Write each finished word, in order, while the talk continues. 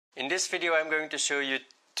In this video I'm going to show you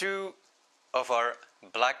two of our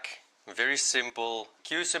black, very simple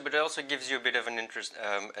kyusu, but it also gives you a bit of an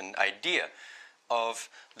idea of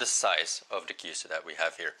the size of the kyusu that we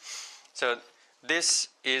have here. So this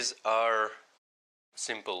is our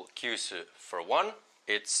simple kyusu for one.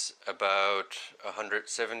 It's about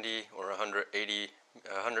 170 or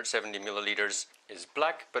 170 milliliters, is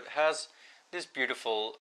black, but has this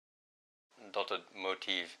beautiful dotted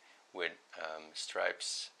motif with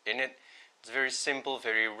stripes in it. It's very simple,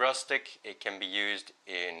 very rustic. It can be used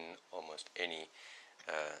in almost any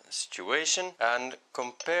situation. And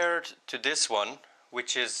compared to this one,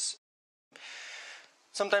 which is,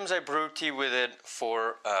 sometimes I brew tea with it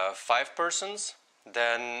for 5 persons,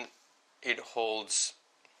 then it holds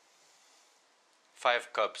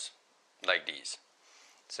 5 cups like these.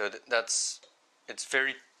 So it's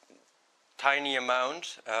very tiny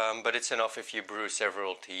amount, but it's enough if you brew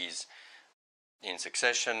several teas in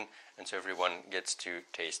succession, and so everyone gets to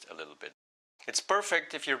taste a little bit. It's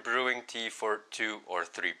perfect if you're brewing tea for 2 or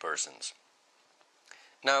 3 persons.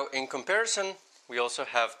 Now, in comparison, we also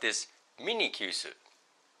have this mini kyusu.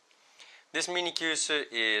 This mini kyusu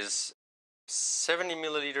is 70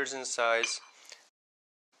 milliliters in size.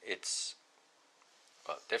 It's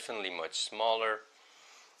definitely much smaller.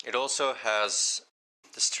 It also has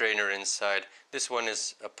the strainer inside. This one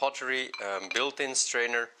is a pottery built-in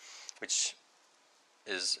strainer, which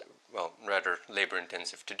is, well, rather labor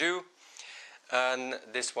intensive to do. And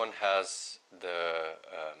this one has the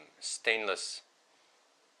stainless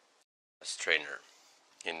strainer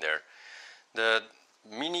in there. The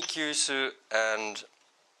mini kyusu and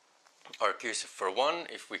our kyusu for one,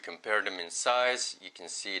 if we compare them in size, you can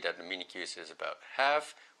see that the mini kyusu is about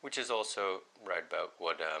half, which is also right about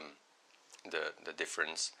what the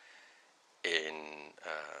difference in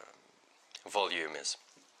volume is.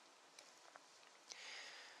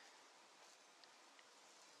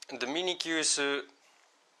 The mini kyusu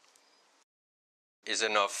is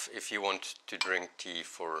enough if you want to drink tea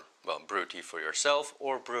for, well, brew tea for yourself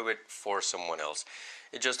or brew it for someone else.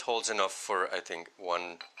 It just holds enough for, I think,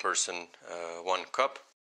 one person, 1 cup.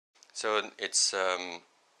 So it's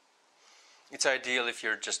ideal if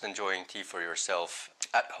you're just enjoying tea for yourself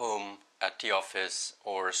at home, at the office,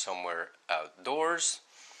 or somewhere outdoors.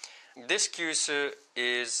 This kyusu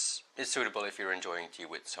is suitable if you're enjoying tea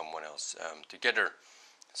with someone else together.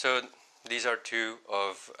 So these are two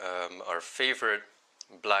of our favorite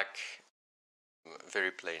black,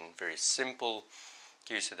 very plain, very simple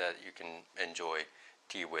kyusu that you can enjoy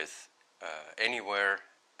tea with anywhere,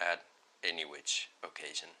 at any which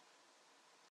occasion.